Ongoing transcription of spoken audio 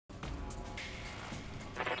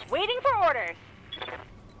Waiting for orders.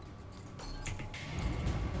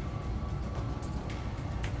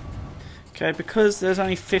 Okay, because there's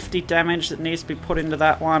only 50 damage that needs to be put into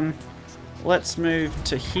that one, let's move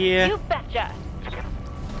to here. You betcha.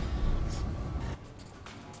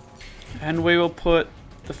 And we will put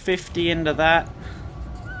the 50 into that.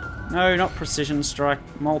 No, not precision strike,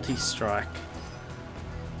 multi-strike.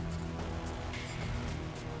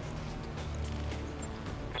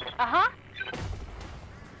 Uh-huh.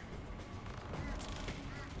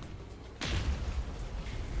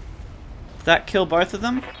 Did that kill both of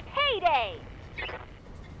them? Payday.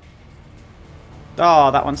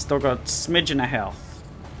 Oh, that one's still got a smidgen of health.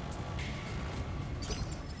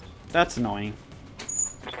 That's annoying.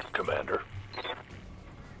 Commander.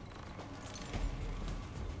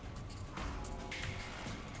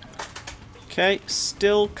 Okay,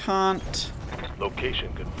 still can't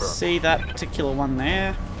Location confirmed. see that particular one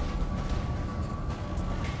there.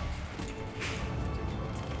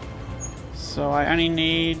 So I only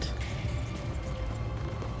need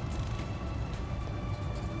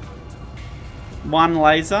one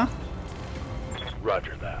laser.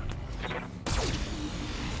 Roger that.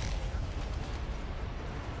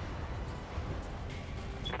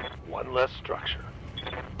 One less structure.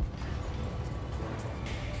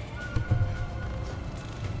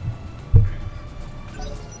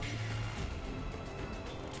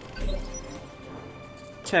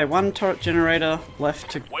 Okay, one turret generator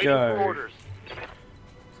left to Waiting for go. orders.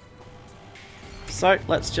 So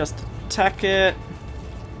let's just attack it.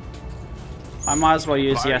 I might as well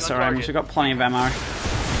use the Firing on SRMs, target. we've got plenty of ammo.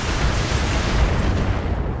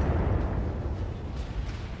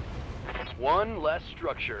 One less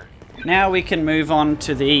structure. Now we can move on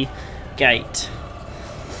to the gate.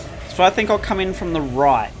 So I think I'll come in from the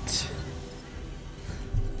right.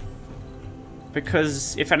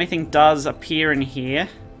 Because if anything does appear in here,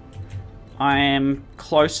 I am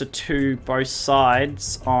closer to both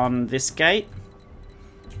sides on this gate.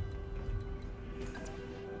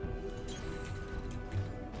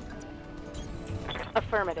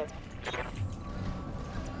 Affirmative.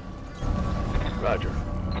 Roger.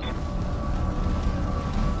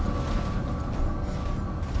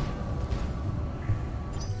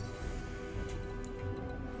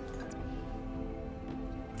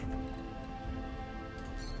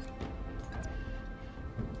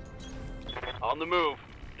 On the move.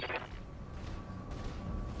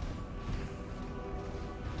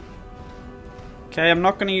 Okay, I'm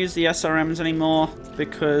not going to use the SRMs anymore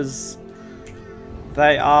because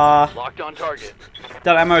they are... Locked on target.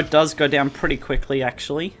 That ammo does go down pretty quickly,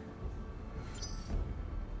 actually.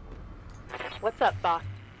 What's up, boss?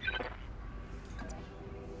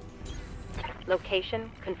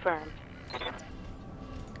 Location confirmed.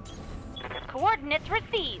 Coordinates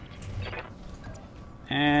received.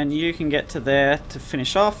 And you can get to there to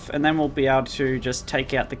finish off, and then we'll be able to just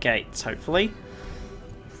take out the gates, hopefully.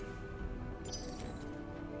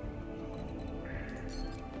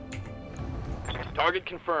 Target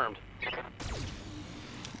confirmed.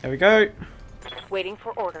 There we go. Waiting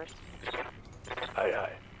for orders. Aye,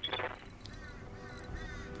 aye.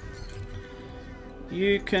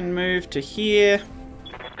 You can move to here,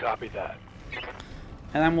 Copy that.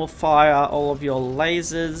 and then we'll fire all of your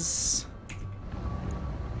lasers.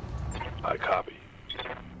 I copy.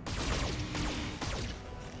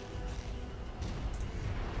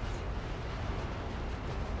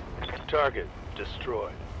 Target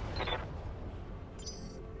destroyed.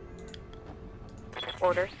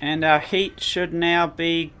 Orders. And our heat should now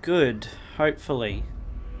be good, hopefully.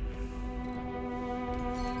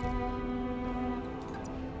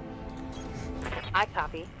 I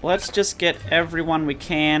copy. Let's just get everyone we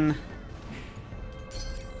can.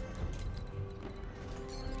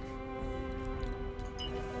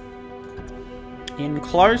 In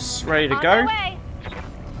close, ready to On go. my way.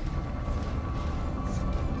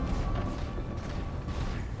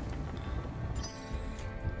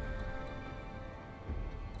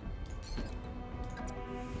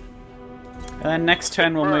 And then next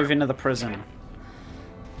turn we'll move into the prison.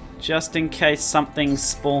 Just in case something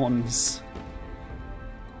spawns.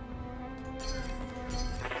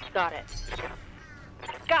 Got it.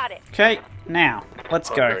 Got it. Okay, now, let's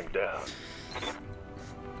go. Hunkering down.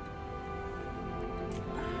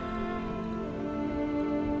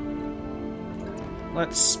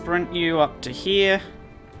 Let's sprint you up to here.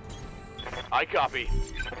 I copy.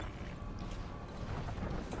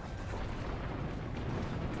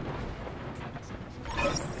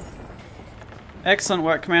 Excellent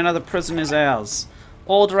work, Commander. The prison is ours.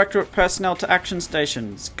 All Directorate personnel to action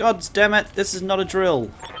stations. Gods damn it, this is not a drill.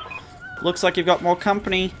 Looks like you've got more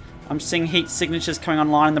company. I'm seeing heat signatures coming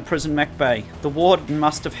online in the prison mech bay. The warden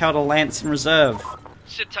must have held a lance in reserve.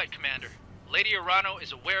 Sit tight, Commander. Lady Arano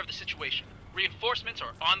is aware of the situation. Reinforcements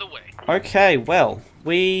are on the way. Okay, well,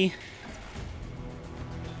 we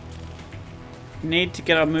need to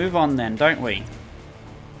get a move on then, don't we?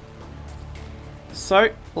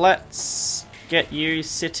 So, let's get you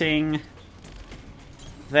sitting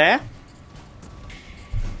there.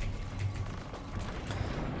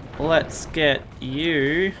 Let's get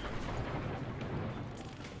you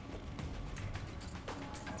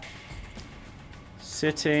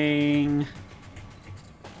sitting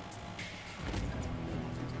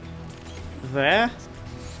there.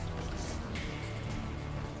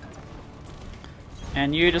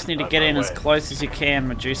 And you just need to get in as close as you can,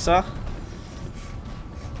 Medusa.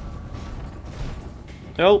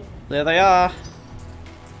 Oh, there they are.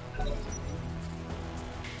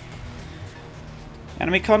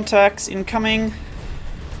 Enemy contacts incoming.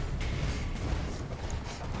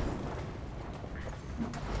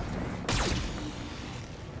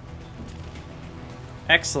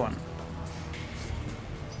 Excellent.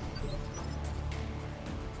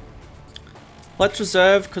 Let's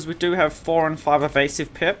reserve, because we do have 4 and 5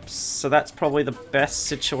 evasive pips, so that's probably the best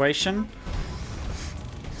situation.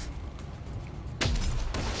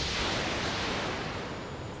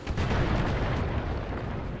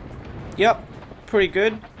 Yep, pretty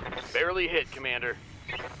good. Barely hit, Commander.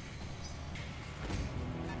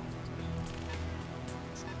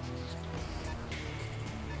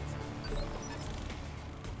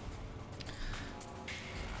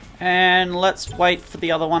 And let's wait for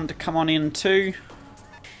the other one to come on in too.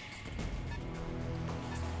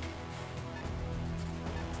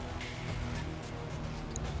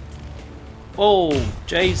 Oh,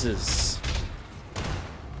 Jesus.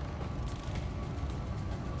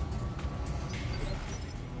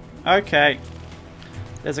 Okay.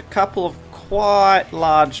 There's a couple of quite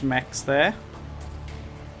large mechs there.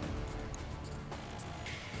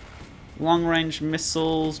 Long range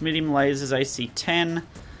missiles, medium lasers, AC-10.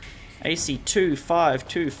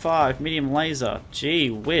 AC-2525, medium laser. Gee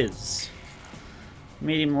whiz.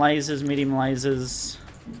 Medium lasers, medium lasers.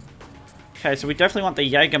 Okay, so we definitely want the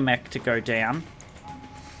Jaeger mech to go down.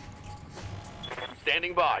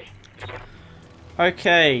 Standing by.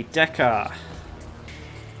 Okay, Decker.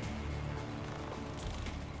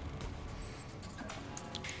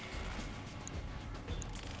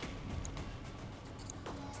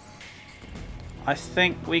 I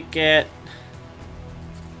think we get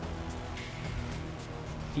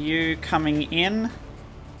you coming in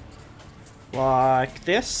like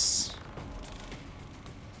this.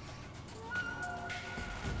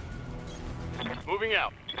 Moving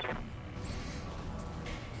out.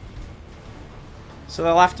 So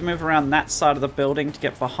they'll have to move around that side of the building to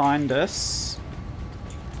get behind us.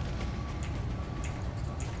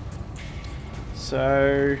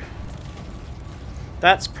 So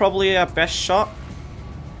that's probably our best shot.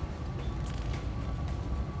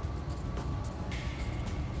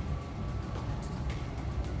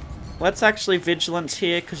 Let's actually vigilance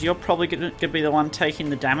here, because you're probably going to be the one taking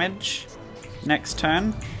the damage next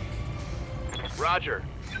turn. Roger.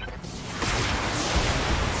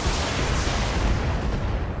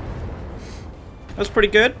 That was pretty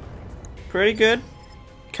good. Pretty good.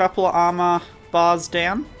 Couple of armor bars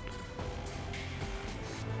down.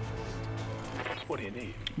 What do you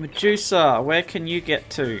need? Medusa, where can you get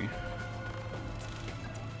to?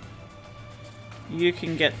 You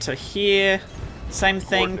can get to here. Same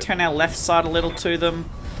thing, turn our left side a little to them.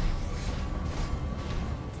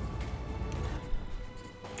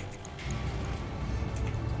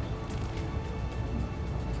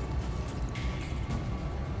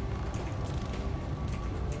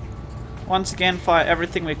 Once again, fire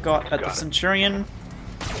everything we've got at the Centurion.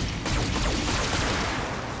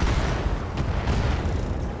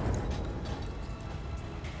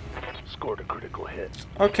 Scored a critical hit.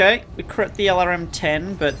 Okay, we crit the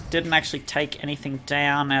LRM-10, but didn't actually take anything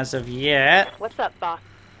down as of yet. What's up, boss?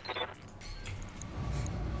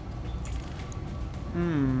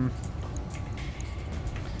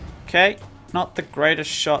 Okay, not the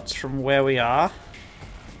greatest shots from where we are.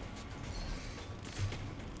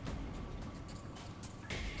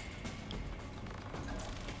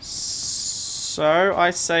 So,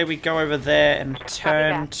 I say we go over there and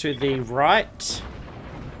turn to the right.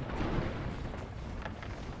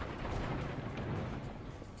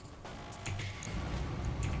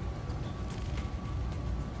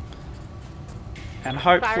 And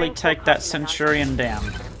hopefully take that Centurion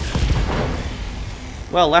down.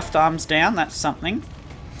 Well, left arm's down, that's something.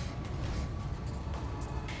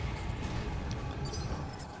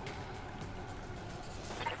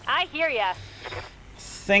 Aye, I hear ya.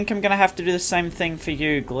 Think I'm gonna have to do the same thing for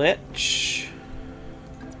you, Glitch.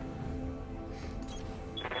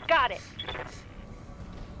 Got it.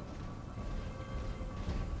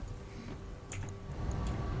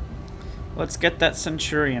 Let's get that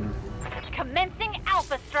Centurion. Commencing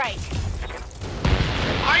Alpha Strike.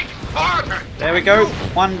 Fight harder! There we go.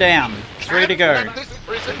 One down. 3 to go. Let this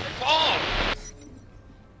prison fall!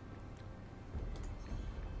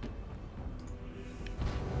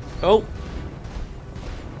 Oh.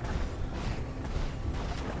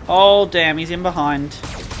 Oh, damn. He's in behind.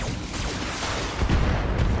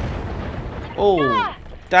 Oh,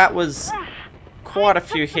 that was quite a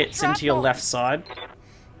few hits into your left side.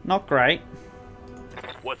 Not great.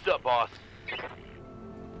 What's up, boss?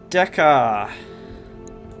 Decker.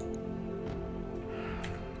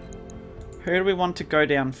 Who do we want to go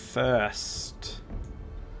down first?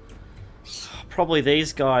 Probably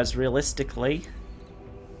these guys, realistically.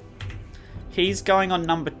 He's going on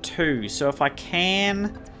number 2, so if I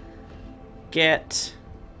can get...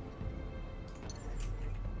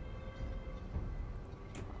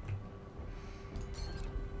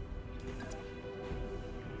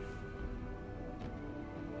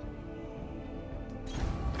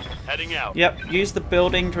 Heading out. Yep, use the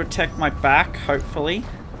building to protect my back, hopefully.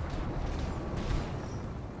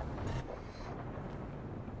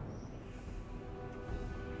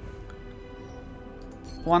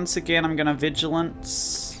 Once again, I'm going to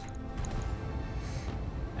Vigilance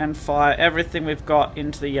and fire everything we've got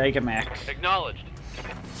into the Jaeger mech. Acknowledged.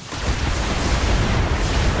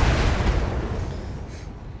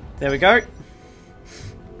 There we go.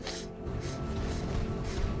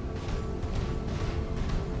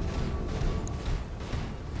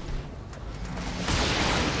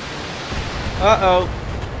 Uh-oh.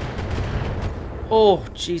 Oh,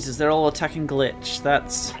 Jesus, they're all attacking Glitch.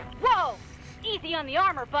 That's Whoa! Easy on the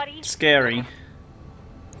armor, buddy. scary.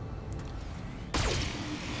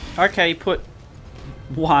 Okay, put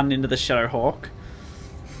 1 into the Shadowhawk.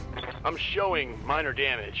 I'm showing minor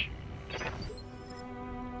damage.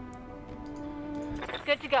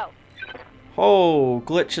 Good to go. Oh,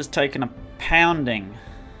 Glitch has taken a pounding.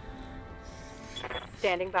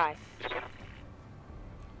 Standing by.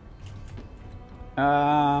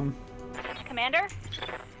 Commander?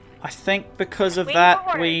 I think because of Waiting for that,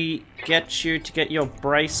 orders. we get you to get your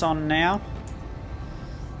brace on now.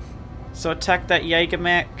 So attack that Jaeger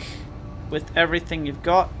mech with everything you've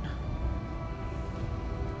got.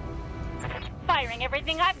 Firing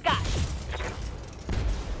everything I've got.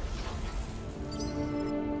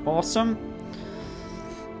 Awesome.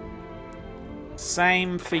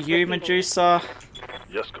 Same for you, Receiving. Medusa.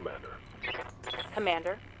 Yes, Commander.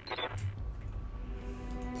 Commander.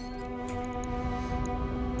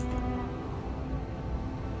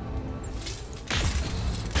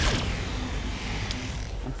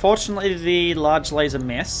 Unfortunately, the large laser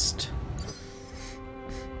missed,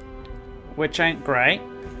 which ain't great.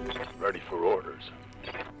 Ready for orders.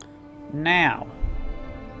 Now,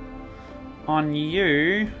 on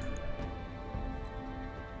you...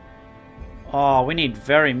 Oh, we need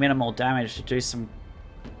very minimal damage to do some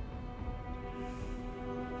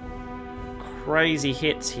crazy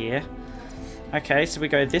hits here. Okay, so we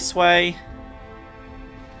go this way.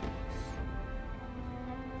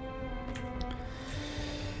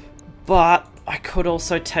 But I could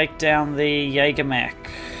also take down the Jaeger mech.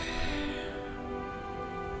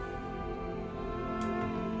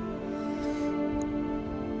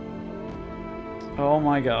 Oh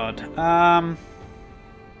my god.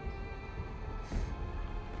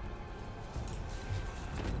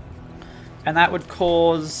 And that would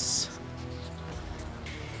cause...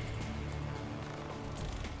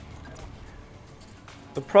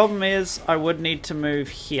 The problem is, I would need to move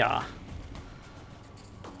here.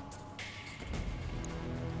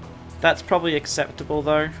 That's probably acceptable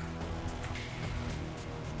though,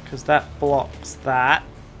 because that blocks that.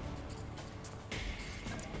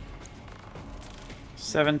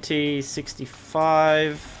 70,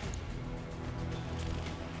 65,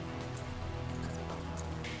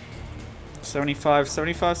 75,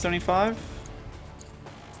 75, 75.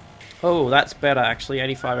 Oh, that's better actually.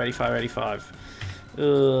 85, 85, 85.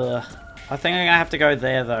 Ugh. I think I'm gonna have to go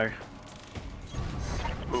there though.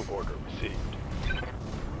 Move order received.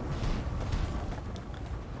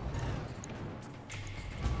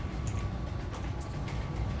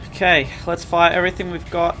 Okay, let's fire everything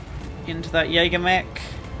we've got into that Jaeger mech.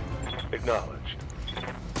 Acknowledged.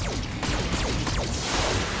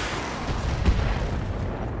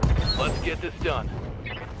 Let's get this done.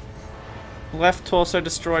 Left torso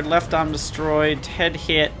destroyed, left arm destroyed, head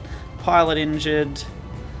hit, pilot injured.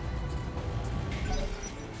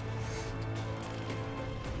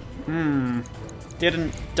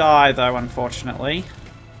 Didn't die though, unfortunately.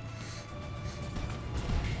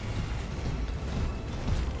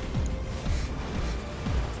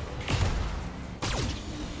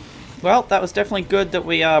 Well, that was definitely good that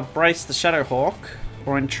we braced the Shadowhawk.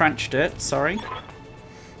 Or entrenched it, sorry.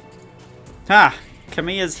 Ah,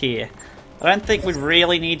 Kamiya's here. I don't think we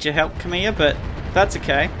really need your help, Kamiya, but that's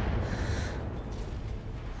okay.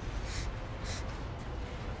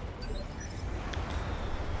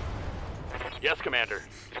 Yes, Commander.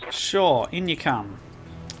 Sure, in you come.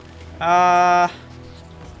 Now.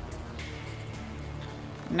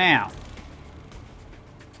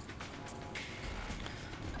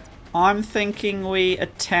 I'm thinking we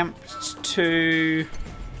attempt to...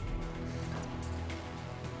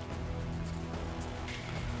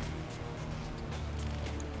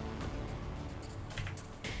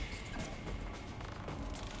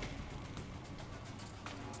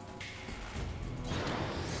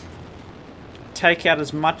 take out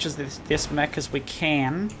as much of this mech as we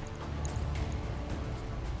can.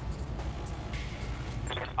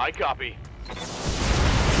 I copy.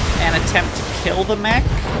 And attempt to kill the mech.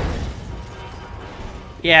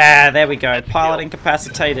 Yeah, there we go. Pilot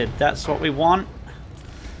incapacitated. That's what we want.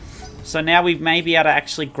 So now we may be able to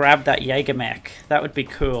actually grab that Jaeger mech. That would be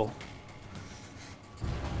cool.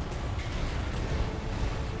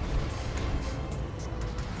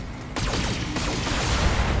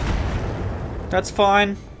 That's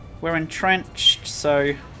fine. We're entrenched,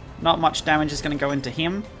 so not much damage is going to go into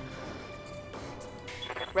him.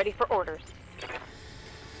 Ready for orders.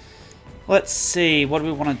 Let's see. What do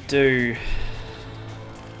we want to do?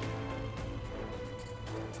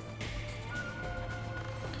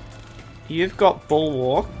 You've got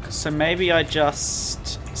Bulwark, so maybe I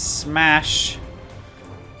just smash...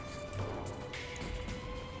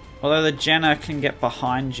 Although the Jenner can get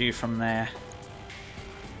behind you from there.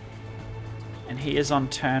 And he is on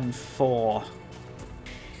turn 4.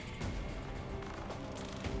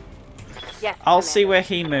 Yes, I'll Commander. see where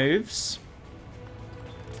he moves.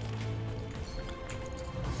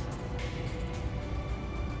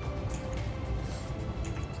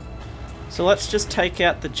 So let's just take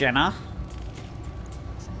out the Jenner.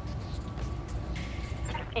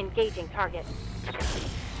 Engaging target.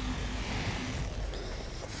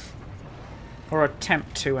 Or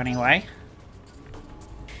attempt to, anyway.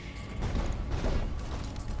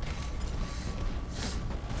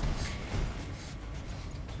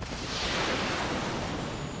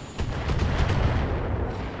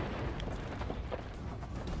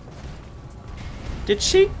 Did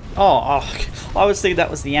she? Oh, I was thinking that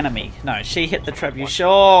was the enemy. No, she hit the trebuchet.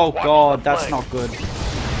 Oh god, that's not good.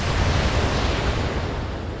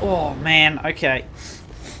 Oh man, okay.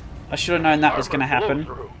 I should have known that was going to happen.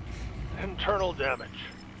 Internal damage.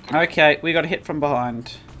 Okay, we got hit from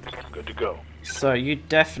behind. Good to go. So you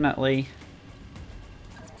definitely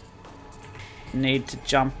need to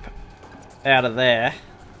jump out of there.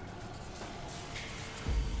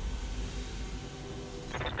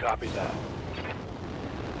 Copy that.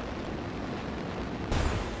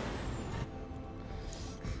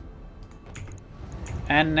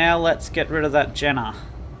 And now let's get rid of that Jenner.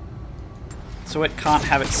 So it can't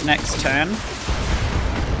have its next turn.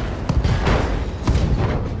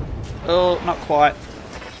 Oh, not quite. I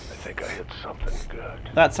think I hit something good.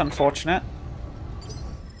 That's unfortunate.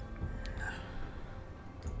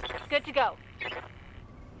 Good to go.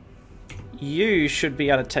 You should be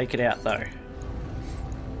able to take it out though.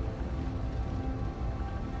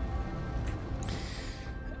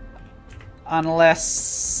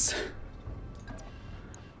 Unless...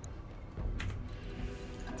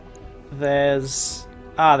 there's...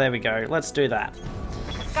 ah, there we go. Let's do that.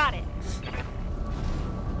 Got it.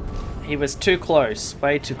 He was too close.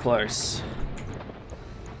 Way too close.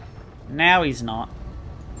 Now he's not.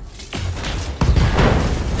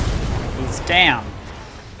 He's down.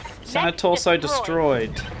 Center torso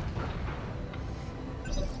destroyed.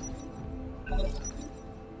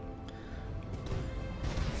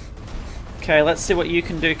 Okay, let's see what you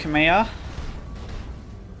can do, Kamiya.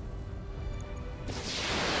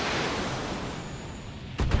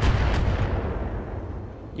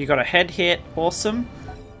 You got a head hit. Awesome.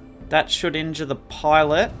 That should injure the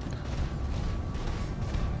pilot.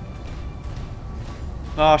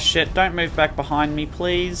 Oh shit, don't move back behind me,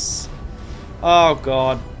 please. Oh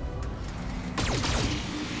god.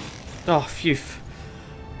 Oh, phew.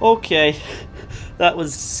 Okay. That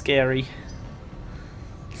was scary.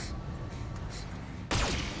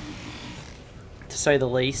 To say the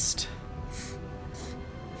least.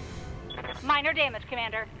 Minor damage,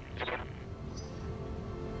 Commander.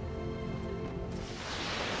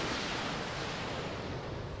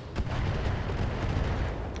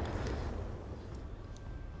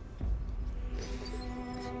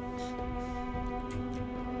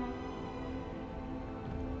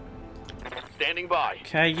 Standing by.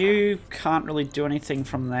 Okay, you can't really do anything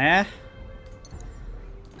from there.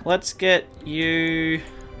 Let's get you...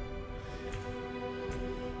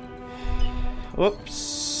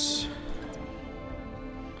 Whoops.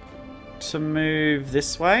 To move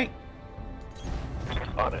this way.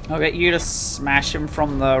 On it. I'll get you to smash him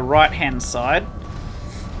from the right-hand side.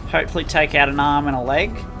 Hopefully take out an arm and a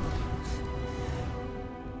leg.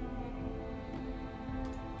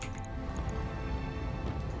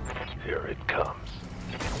 Here it comes.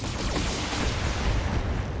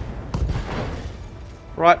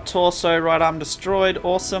 Right torso, right arm destroyed.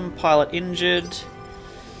 Awesome. Pilot injured.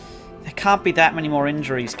 There can't be that many more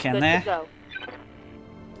injuries, can Good there? to go.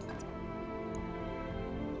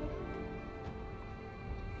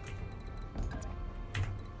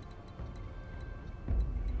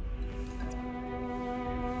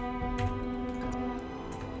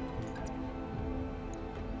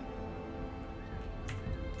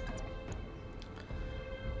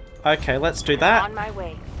 Okay, let's do that. On my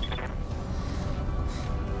way.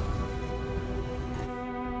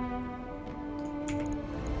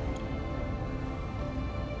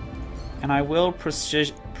 And I will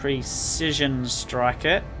precision strike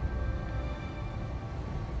it.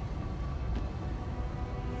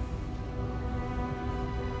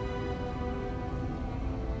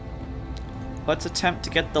 Let's attempt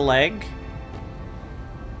to get the leg.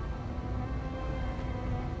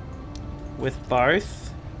 With both.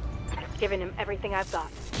 Giving him everything I've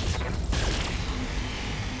got.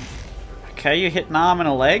 Okay, you hit an arm and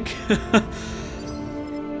a leg.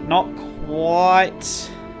 Not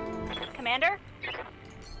quite Commander?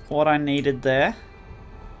 what I needed there.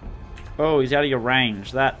 Oh, he's out of your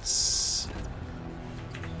range. That's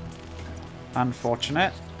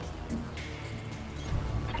unfortunate.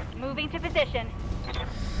 Moving to position.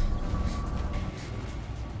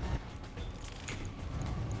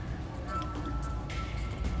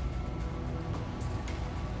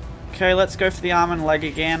 Okay, let's go for the arm and leg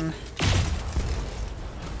again.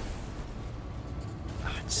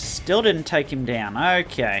 It still didn't take him down.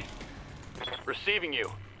 Okay. Receiving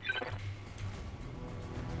you.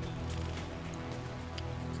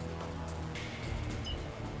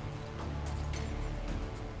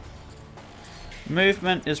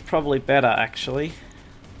 Movement is probably better, actually.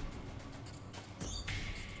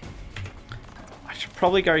 I should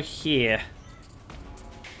probably go here.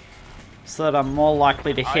 So that I'm more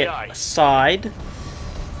likely to hit a side.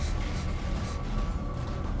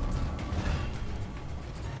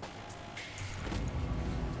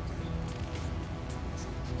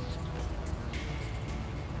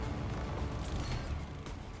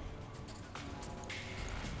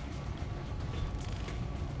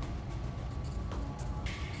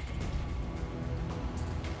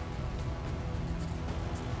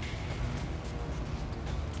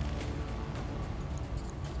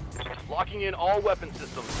 Locking in all weapon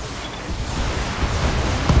systems.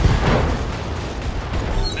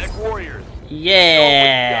 MechWarriors.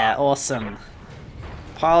 Yeah, awesome.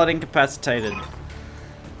 Pilot incapacitated.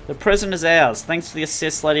 The prison is ours. Thanks for the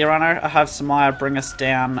assist, Lady Runner. I have Samaya bring us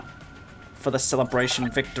down for the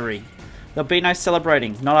celebration victory. There'll be no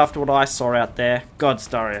celebrating, not after what I saw out there. Gods,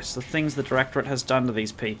 Darius, the things the Directorate has done to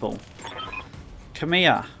these people.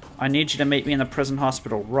 Camilla, I need you to meet me in the prison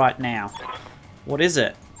hospital right now. What is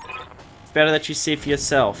it? Better that you see for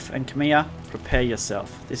yourself. And Camilla, prepare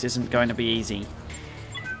yourself. This isn't going to be easy.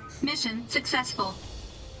 Mission successful.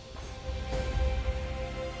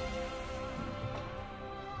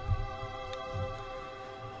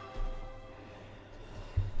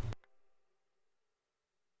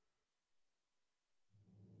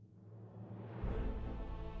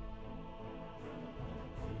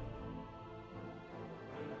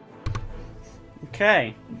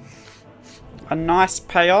 Okay. A nice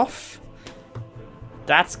payoff.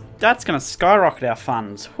 That's going to skyrocket our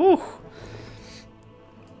funds. Whew.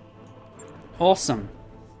 Awesome.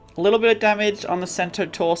 A little bit of damage on the center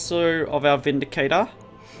torso of our Vindicator.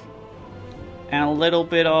 And a little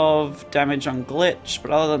bit of damage on Glitch,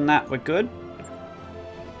 but other than that, we're good.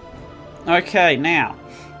 Okay, now.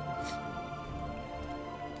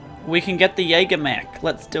 We can get the Jaeger mech.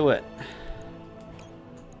 Let's do it.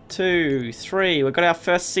 2, 3. We've got our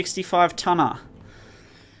first 65 tonner.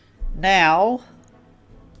 Now,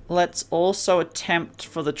 let's also attempt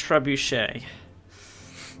for the trebuchet.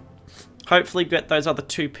 Hopefully get those other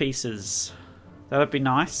 2 pieces. That'd be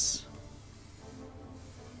nice.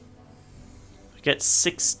 Get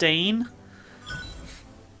 16.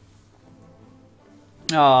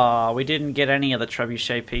 Oh, we didn't get any of the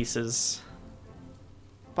trebuchet pieces.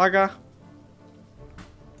 Bugger.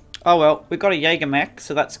 Oh well, we got a Jaeger mech,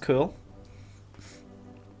 so that's cool.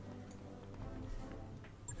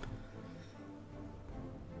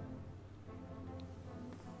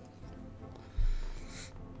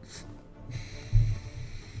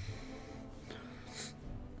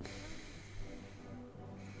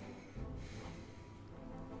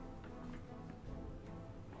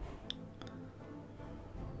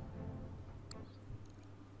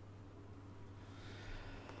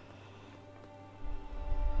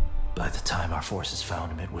 By the time our forces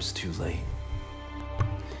found him, it was too late.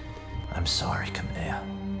 I'm sorry, Kamea.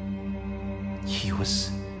 He was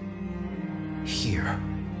here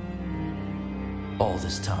all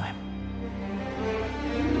this time.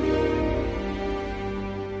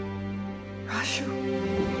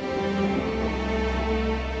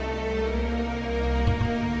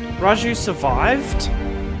 Raju survived?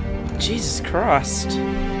 Jesus Christ.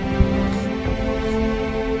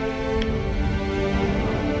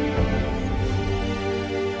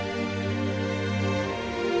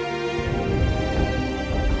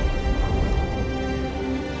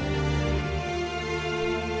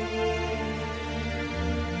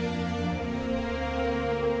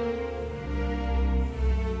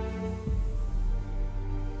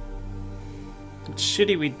 It's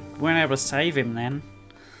shitty we weren't able to save him then.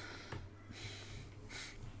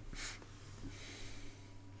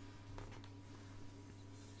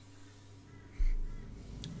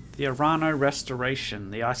 The Arano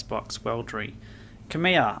Restoration, the Icebox, Weldry.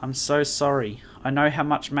 Kamea, I'm so sorry. I know how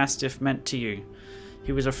much Mastiff meant to you.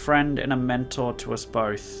 He was a friend and a mentor to us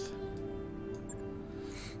both.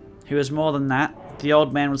 He was more than that. The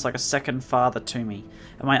old man was like a second father to me,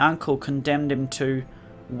 and my uncle condemned him to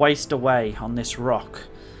waste away on this rock,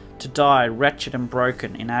 to die wretched and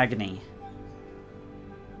broken in agony.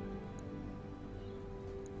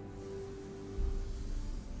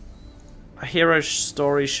 A hero's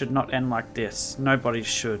story should not end like this. Nobody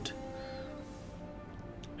should.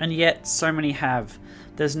 And yet, so many have.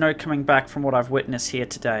 There's no coming back from what I've witnessed here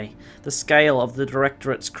today. The scale of the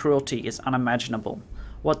Directorate's cruelty is unimaginable.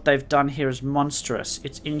 What they've done here is monstrous.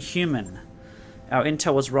 It's inhuman. Our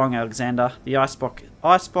intel was wrong, Alexander. The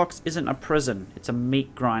Icebox isn't a prison. It's a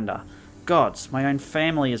meat grinder. Gods, my own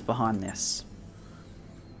family is behind this.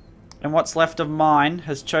 And what's left of mine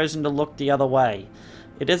has chosen to look the other way.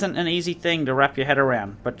 It isn't an easy thing to wrap your head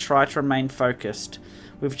around, but try to remain focused.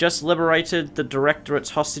 We've just liberated the Directorate's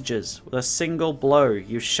hostages. With a single blow,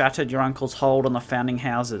 you shattered your uncle's hold on the founding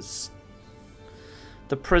houses.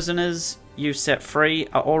 The prisoners you set free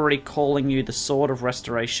are already calling you the Sword of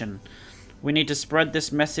Restoration. We need to spread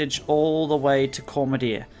this message all the way to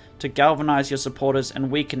Cormadir, to galvanize your supporters and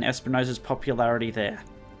weaken Espinosa's popularity there.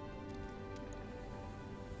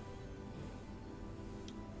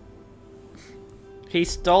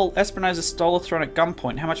 Espinosa stole the throne at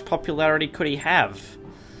gunpoint. How much popularity could he have?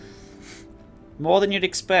 More than you'd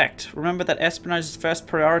expect. Remember that Espinosa's first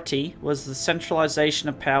priority was the centralization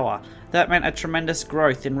of power. That meant a tremendous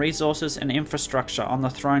growth in resources and infrastructure on the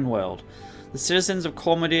throne world. The citizens of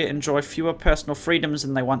Cormadir enjoy fewer personal freedoms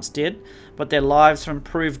than they once did, but their lives have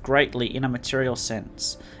improved greatly in a material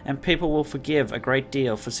sense, and people will forgive a great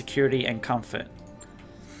deal for security and comfort.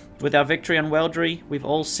 With our victory on Weldry, we've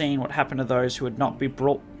all seen what happened to those who would not be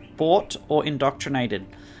bought or indoctrinated,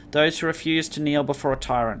 those who refused to kneel before a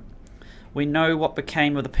tyrant. We know what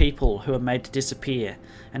became of the people who were made to disappear,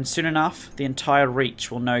 and soon enough, the entire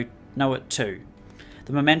Reach will know it too.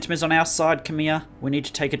 The momentum is on our side, Kamea. We need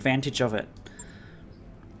to take advantage of it.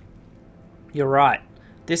 You're right.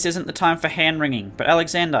 This isn't the time for hand-wringing, but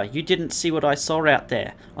Alexander, you didn't see what I saw out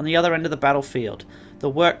there, on the other end of the battlefield. The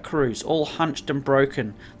work crews, all hunched and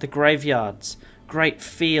broken, the graveyards, great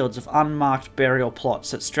fields of unmarked burial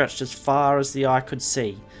plots that stretched as far as the eye could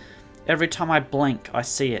see. Every time I blink, I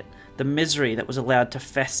see it, the misery that was allowed to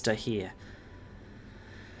fester here.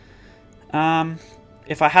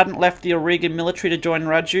 If I hadn't left the Aurigan military to join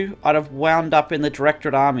Raju, I'd have wound up in the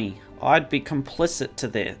Directorate Army. I'd be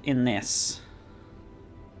complicit in this.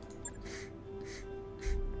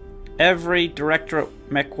 Every Directorate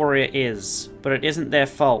MechWarrior is, but it isn't their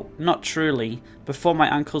fault. Not truly. Before my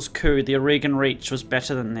uncle's coup, the Aurigan Reach was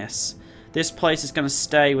better than this. This place is going to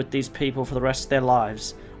stay with these people for the rest of their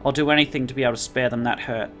lives. I'll do anything to be able to spare them that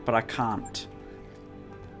hurt, but I can't.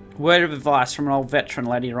 Word of advice from an old veteran,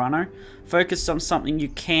 Lady Rhino. Focus on something you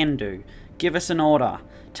can do. Give us an order.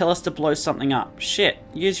 Tell us to blow something up. Shit,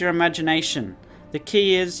 use your imagination. The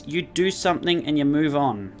key is, you do something and you move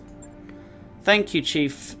on. Thank you,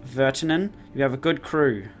 Chief Vertinen. You have a good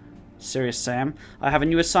crew. Serious Sam, I have a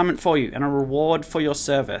new assignment for you and a reward for your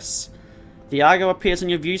service. The Argo appears on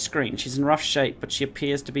your view screen. She's in rough shape, but she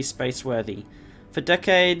appears to be space-worthy. For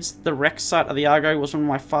decades, the wreck site of the Argo was one of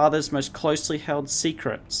my father's most closely held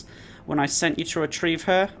secrets. When I sent you to retrieve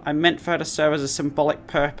her, I meant for her to serve as a symbolic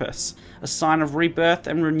purpose, a sign of rebirth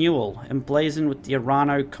and renewal, emblazoned with the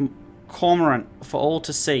Arano cormorant for all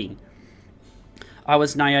to see. I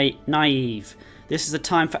was naive. This is a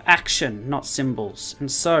time for action, not symbols.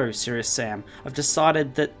 And so, Serious Sam, I've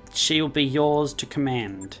decided that she will be yours to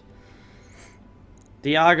command.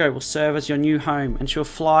 The Argo will serve as your new home, and she will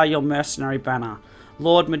fly your mercenary banner.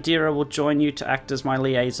 Lord Madeira will join you to act as my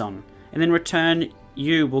liaison, and in return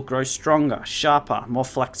you will grow stronger, sharper, more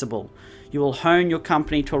flexible. You will hone your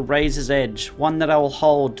company to a razor's edge, one that I will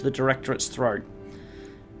hold to the Directorate's throat.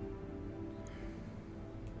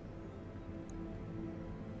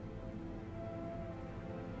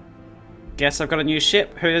 Guess I've got a new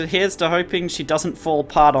ship. Here's to hoping she doesn't fall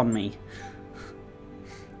apart on me.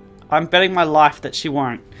 I'm betting my life that she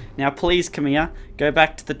won't. Now please, Camilla, go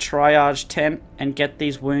back to the triage tent and get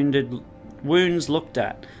these wounds looked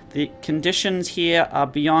at. The conditions here are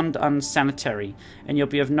beyond unsanitary, and you'll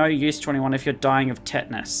be of no use to anyone if you're dying of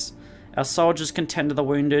tetanus. Our soldiers can tend to the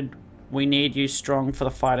wounded. We need you strong for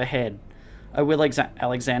the fight ahead. I will,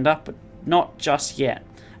 Alexander, but not just yet.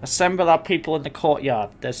 Assemble our people in the courtyard.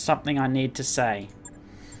 There's something I need to say.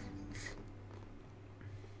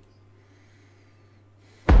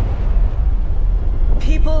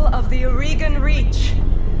 People of the Oregon Reach,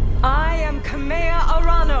 I am Kamea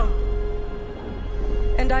Arano,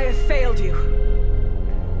 and I have failed you.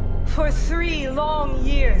 For 3 long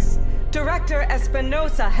years, Director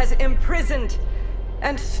Espinosa has imprisoned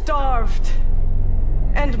and starved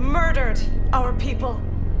and murdered our people.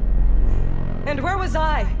 And where was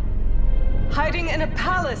I? Hiding in a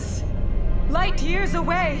palace, light years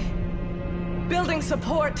away, building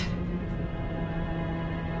support,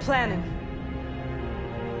 planning.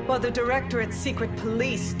 While the Directorate's secret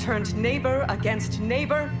police turned neighbor against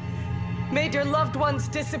neighbor, made your loved ones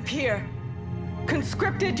disappear,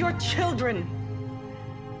 conscripted your children.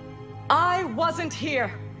 I wasn't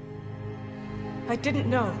here. I didn't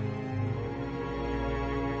know.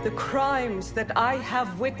 The crimes that I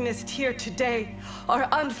have witnessed here today are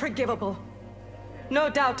unforgivable. No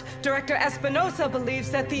doubt, Director Espinosa believes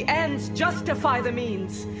that the ends justify the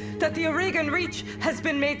means, that the Oregon Reach has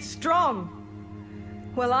been made strong.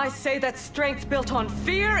 Well, I say that strength built on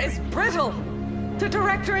fear is brittle. The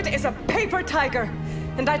Directorate is a paper tiger,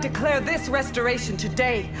 and I declare this restoration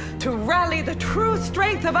today to rally the true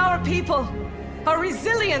strength of our people, our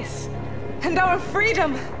resilience, and our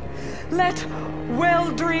freedom. Let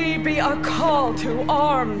Weldry be a call to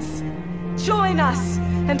arms. Join us,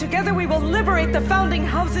 and together we will liberate the founding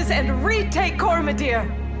houses and retake Cormadir.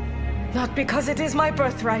 Not because it is my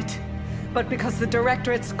birthright, but because the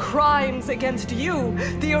Directorate's crimes against you,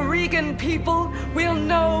 the Oregon people, will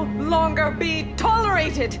no longer be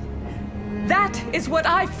tolerated. That is what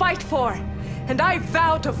I fight for, and I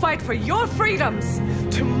vow to fight for your freedoms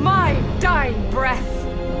to my dying breath.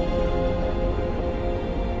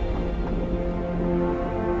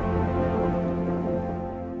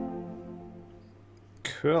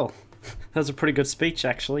 Cool. That was a pretty good speech,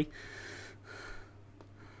 actually.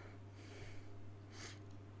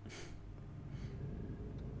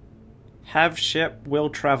 Have ship,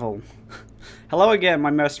 will travel. Hello again,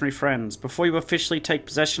 my mercenary friends. Before you officially take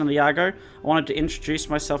possession of the Argo, I wanted to introduce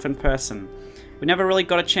myself in person. We never really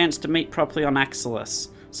got a chance to meet properly on Axelis.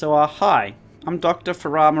 So, hi. I'm Dr.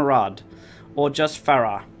 Farah Murad. Or just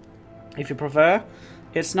Farah, if you prefer.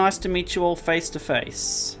 It's nice to meet you all face to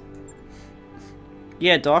face.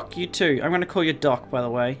 Yeah, Doc, you too. I'm going to call you Doc, by the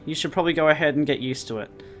way. You should probably go ahead and get used to it.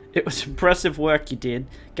 It was impressive work you did,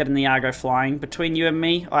 getting the Argo flying. Between you and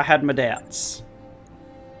me, I had my doubts.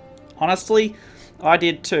 Honestly, I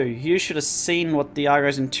did too. You should have seen what the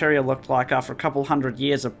Argo's interior looked like after a couple hundred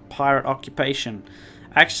years of pirate occupation.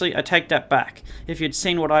 Actually, I take that back. If you'd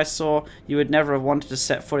seen what I saw, you would never have wanted to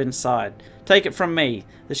set foot inside. Take it from me,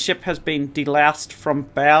 the ship has been deloused from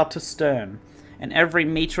bow to stern, and every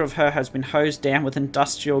meter of her has been hosed down with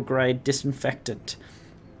industrial-grade disinfectant.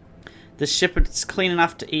 The ship is clean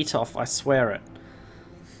enough to eat off, I swear it.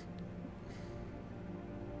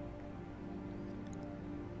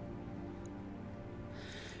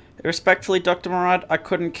 Respectfully, Dr. Murad, I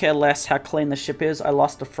couldn't care less how clean the ship is. I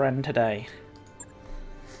lost a friend today.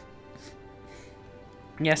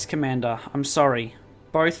 Yes, Commander, I'm sorry.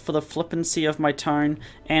 Both for the flippancy of my tone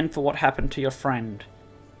and for what happened to your friend.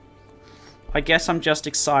 I guess I'm just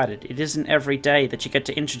excited. It isn't every day that you get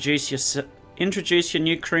to introduce your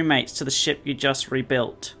new crewmates to the ship you just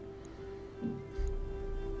rebuilt.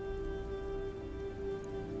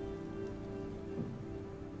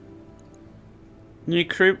 New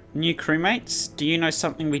crewmates? Do you know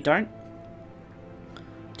something we don't?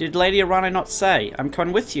 Did Lady Arano not say? I'm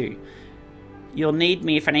coming with you. You'll need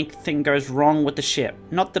me if anything goes wrong with the ship.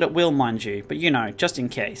 Not that it will, mind you, but you know, just in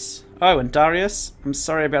case. Oh, and Darius? I'm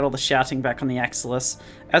sorry about all the shouting back on the Axelis.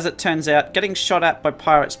 As it turns out, getting shot at by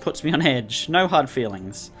pirates puts me on edge. No hard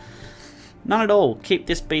feelings. None at all. Keep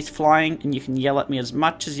this beast flying and you can yell at me as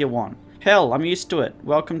much as you want. Hell, I'm used to it.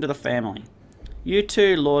 Welcome to the family. You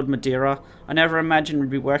too, Lord Madeira. I never imagined we'd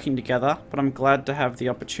be working together, but I'm glad to have the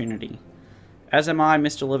opportunity. As am I,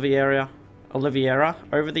 Mr. Oliveira.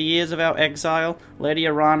 Over the years of our exile, Lady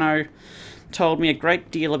Arano told me a great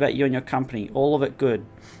deal about you and your company, all of it good.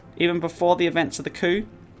 Even before the events of the coup,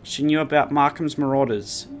 she knew about Markham's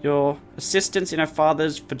marauders. Your assistance in her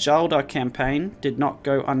father's Fajalda campaign did not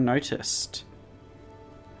go unnoticed.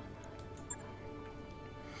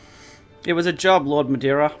 It was a job, Lord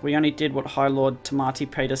Madeira. We only did what High Lord Tamati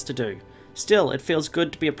paid us to do. Still, it feels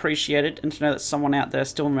good to be appreciated and to know that someone out there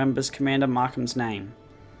still remembers Commander Markham's name.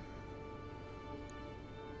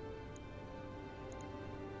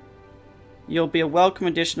 You'll be a welcome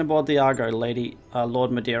addition aboard the Argo,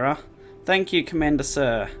 Lord Madeira. Thank you, Commander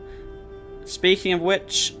Sir. Speaking of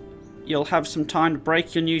which, you'll have some time to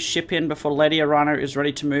break your new ship in before Lady Arano is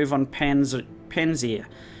ready to move on Panzir.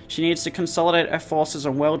 She needs to consolidate her forces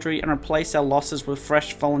on Weldry and replace our losses with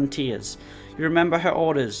fresh volunteers. You remember her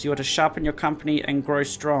orders. You are to sharpen your company and grow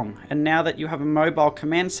strong. And now that you have a mobile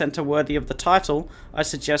command center worthy of the title, I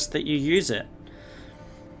suggest that you use it.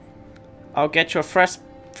 I'll get you a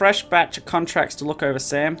fresh batch of contracts to look over,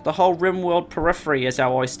 Sam. The whole RimWorld periphery is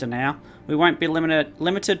our oyster now. We won't be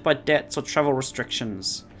limited by debts or travel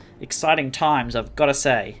restrictions. Exciting times, I've got to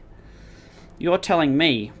say. You're telling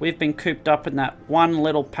me we've been cooped up in that one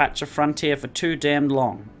little patch of frontier for too damned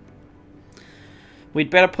long.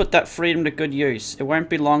 We'd better put that freedom to good use. It won't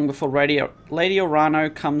be long before Lady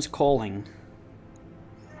Arano comes calling.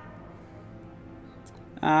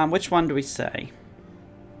 Which one do we say?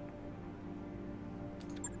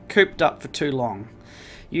 Cooped up for too long.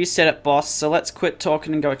 You said it, boss, so let's quit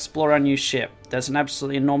talking and go explore our new ship. There's an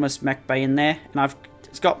absolutely enormous mech bay in there, and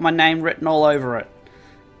it's got my name written all over it.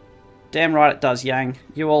 Damn right it does, Yang.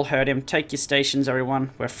 You all heard him. Take your stations,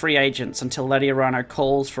 everyone. We're free agents until Lady Arano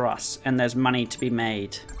calls for us, and there's money to be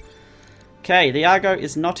made. Okay, the Argo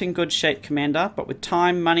is not in good shape, Commander, but with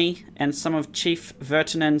time, money, and some of Chief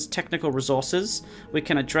Vertinen's technical resources, we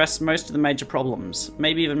can address most of the major problems.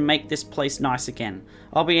 Maybe even make this place nice again.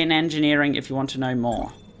 I'll be in engineering if you want to know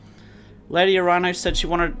more. Lady Arano said she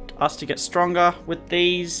wanted us to get stronger with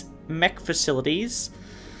these mech facilities.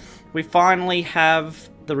 We finally have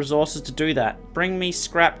the resources to do that. Bring me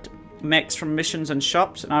scrapped mechs from missions and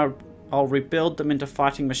shops, and I'll rebuild them into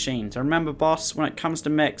fighting machines. And remember, boss, when it comes to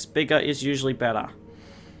mechs, bigger is usually better.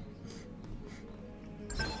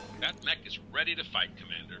 That mech is ready to fight,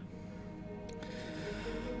 Commander.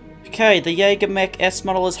 Okay, the Jaeger Mech S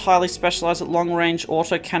model is highly specialized at long-range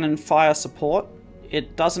autocannon fire support.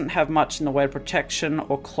 It doesn't have much in the way of protection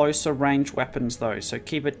or closer range weapons though, so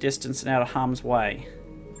keep it distant and out of harm's way.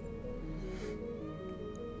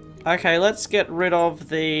 Okay, let's get rid of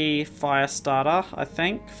the fire starter, I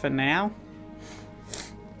think, for now.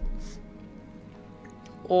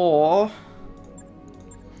 Or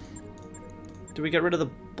do we get rid of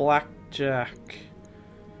the blackjack?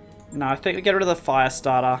 No, I think we get rid of the fire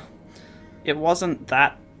starter. It wasn't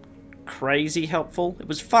that crazy helpful. It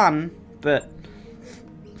was fun, but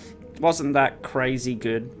it wasn't that crazy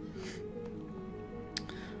good.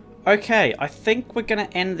 Okay, I think we're going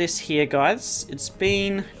to end this here, guys. It's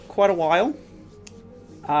been quite a while.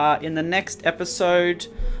 In the next episode,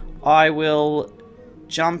 I will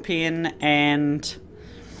jump in and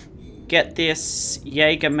get this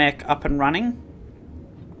Jaeger mech up and running.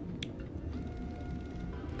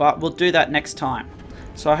 But we'll do that next time.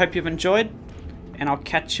 So I hope you've enjoyed, and I'll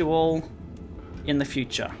catch you all in the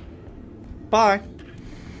future. Bye!